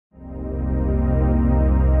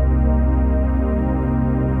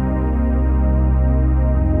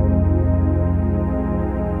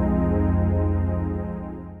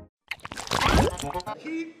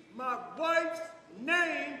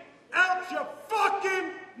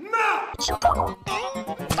mouth!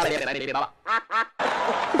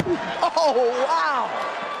 Oh, wow!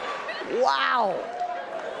 Wow!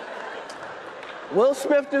 Will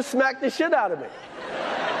Smith just smacked the shit out of me.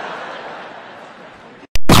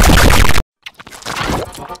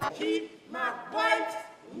 Keep my wife's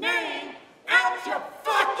name out your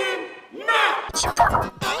fucking mouth!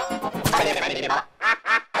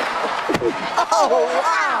 Oh,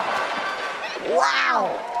 wow! Wow!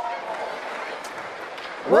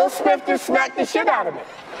 Will Smith just smacked the shit out of me.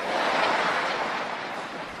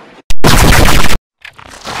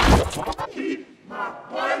 Keep my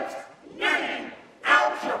wife's name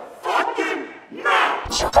out your fucking mouth!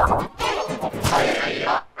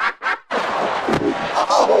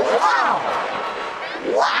 Oh, wow!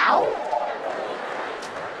 Wow!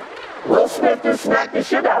 Will Smith just smacked the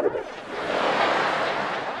shit out of me.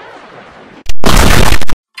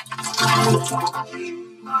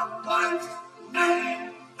 Keep my wife's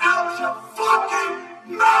name out your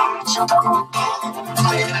fucking mouth!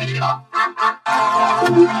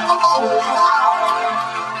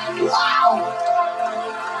 Wow!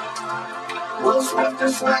 Will Smith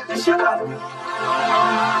just smacked the shit out of me.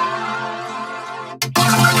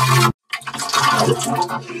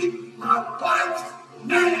 Keep my wife's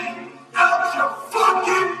name out your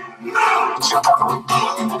fucking mouth!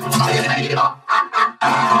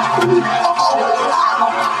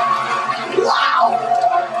 Wow!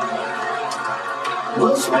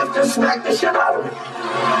 Will Smith just smacked the shit out of me.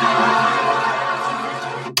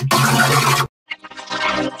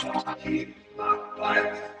 Keep my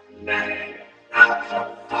wife's name out your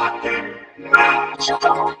fucking mouth!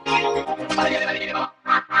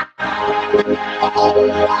 Oh,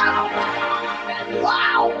 wow!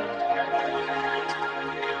 Wow!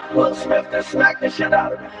 Will Smith just smacked the shit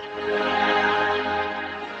out of me.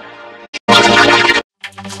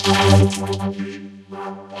 Keep my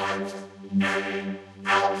wife's name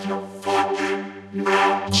out your fucking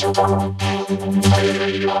mouth!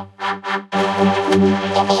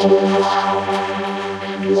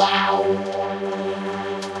 Wow!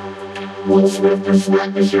 Will Smith just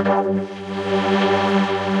smacked the shit out of me.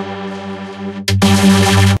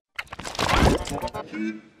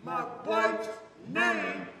 Keep my wife's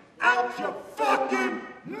name out your fucking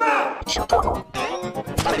mouth!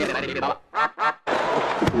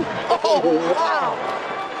 Oh, wow!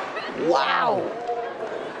 Wow!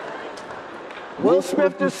 Will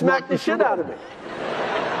Smith just smacked the shit out of me.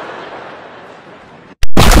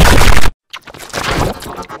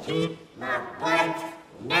 Keep my wife's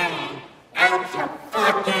name out your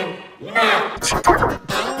fucking mouth!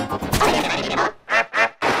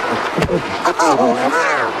 Oh,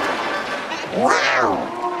 wow! Wow!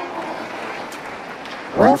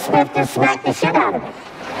 Will Smith just smacked the shit out of me.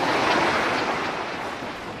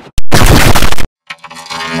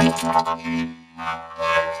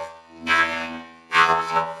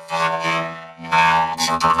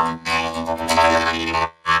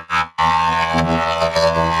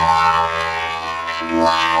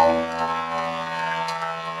 Wow!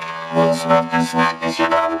 Will Smith just smacked the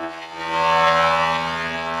shit out of me.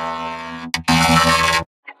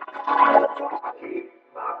 Keep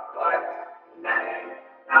my wife's name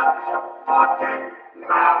out your fucking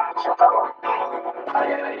mouth!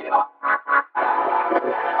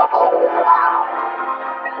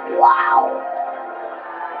 Wow!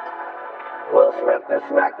 Will Smith just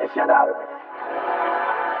smacked the shit out of me.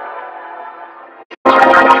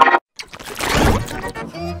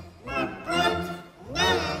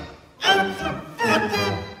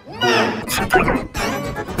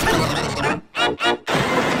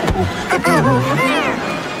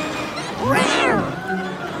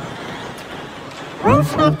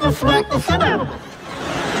 Will Smith just smacked the shit out of me.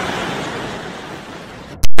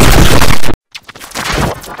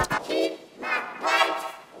 Keep my wife's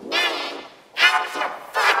name out your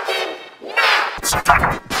fucking mouth!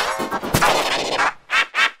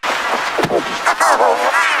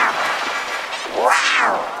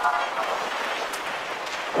 Wow!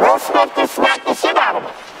 Will Smith just smacked the shit out of me.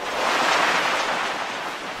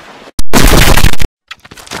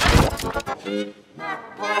 Keep my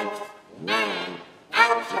wife's name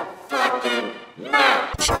out your fucking mouth!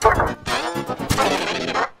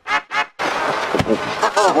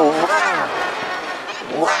 Oh, wow!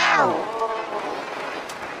 Wow!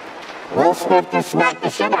 Will Smith just smacked the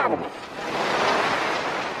shit out of me.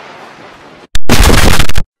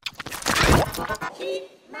 Keep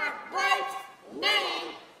my wife's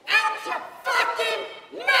name out your fucking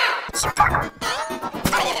mouth!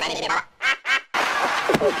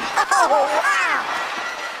 Oh, wow!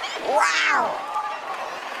 Wow!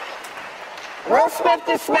 Will Smith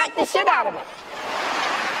just smacked the shit out of me.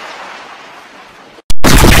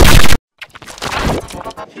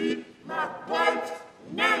 Keep my wife's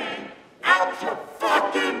name out your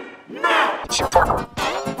fucking mouth!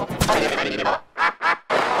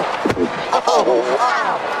 Oh,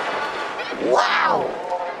 wow! Wow!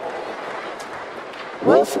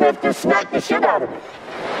 Will Smith just smacked the shit out of me.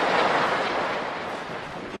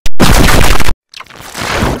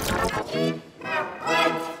 Keep my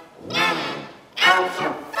wife's name out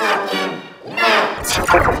your fucking mouth!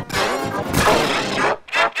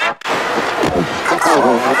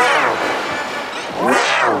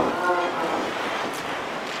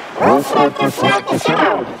 Will Smith just smacked the shit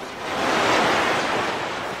out of me.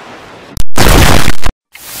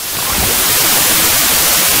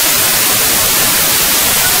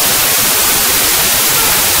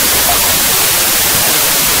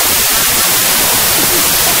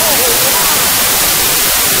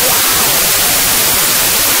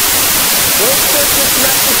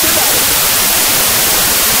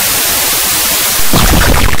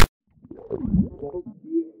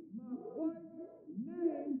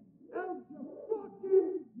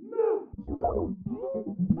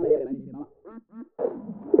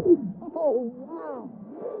 Oh, wow!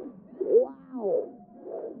 Wow!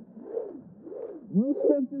 Will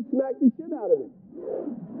Smith just smacked the shit out of me.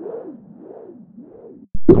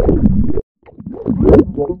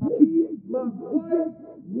 Keep my wife's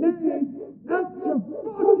name out your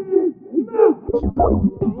fucking mouth!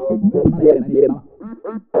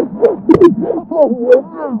 Oh,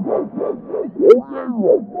 wow! Wow!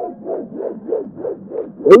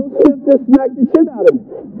 Will Smith just smacked the shit out of me.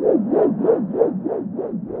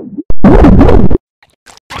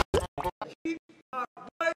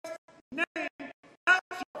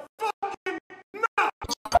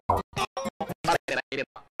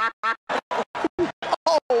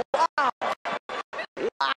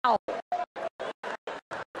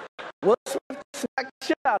 Will Smith smacked the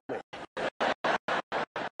shit out of me.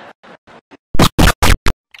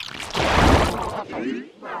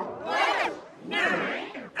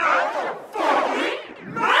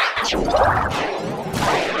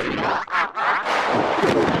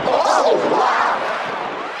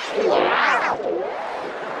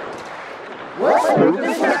 Will Smith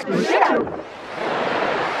just smacked the shit out of me.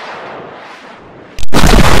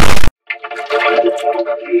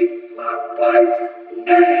 Keep my wife's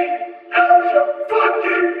name out your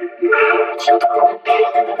fucking mouth!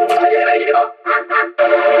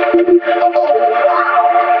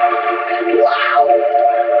 Wow!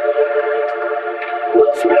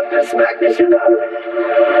 Will Smith just smacked the shit out of me.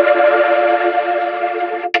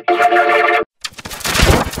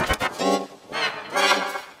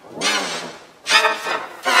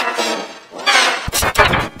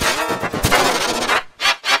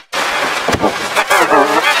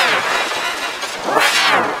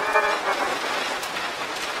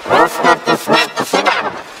 Will Smith just smacked the shit out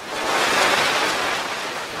of me.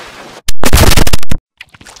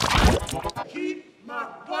 Keep my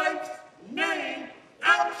wife's name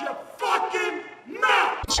out your fucking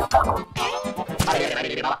mouth!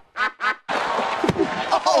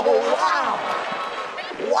 Oh, wow!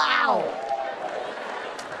 Wow!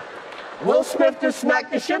 Will Smith just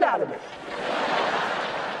smacked the shit out of me.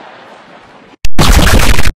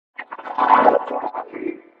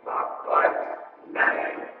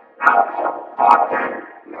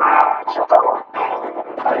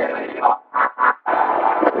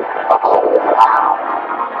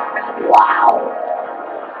 Wow!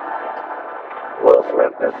 Will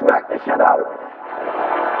Smith just smacked the shit out of me.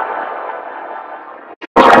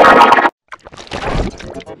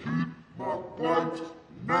 My wife's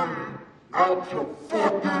name out your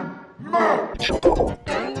fucking mouth!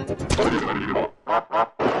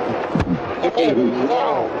 Oh,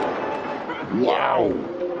 wow! Wow!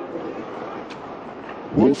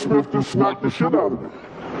 Will Smith just smacked the shit out of me.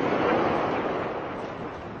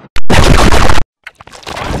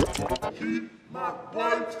 Keep my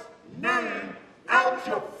wife's name out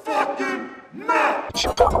your fucking mouth!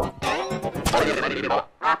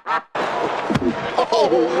 Oh,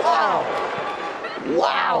 wow!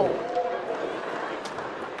 Wow!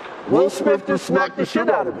 Will Smith just smacked the shit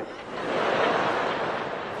out of me.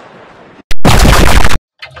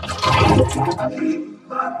 Keep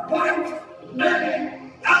my wife's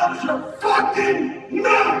name out your fucking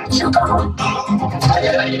mouth!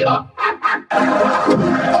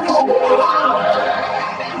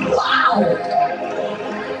 Wow!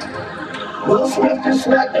 Will Smith just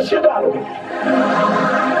smacked the shit out of me.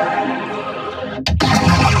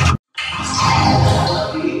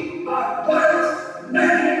 Keep my wife's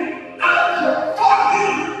name out your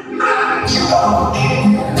fucking mouth!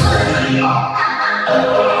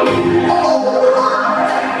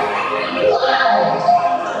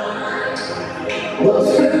 Wow!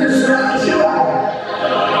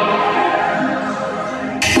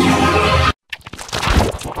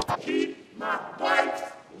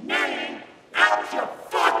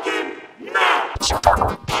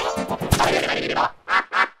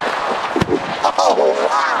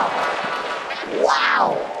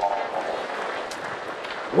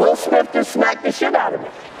 shit out of me.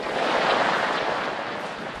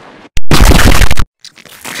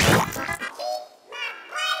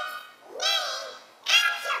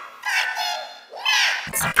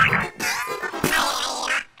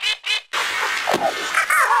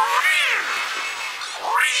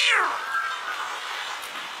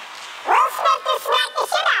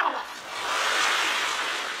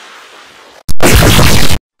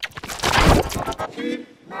 Keep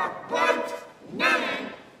my wife's name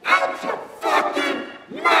out your fucking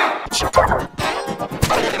mouth!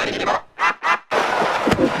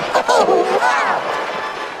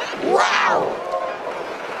 Wow!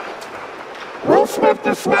 Will Smith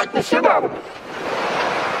just smacked the shit out of me.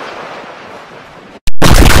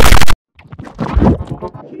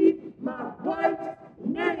 Keep my wife's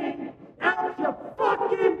name out your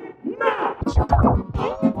fucking mouth!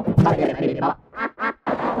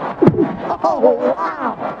 Oh,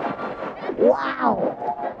 wow! Wow!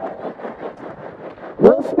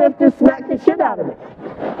 Will Smith just smacked the shit out of me.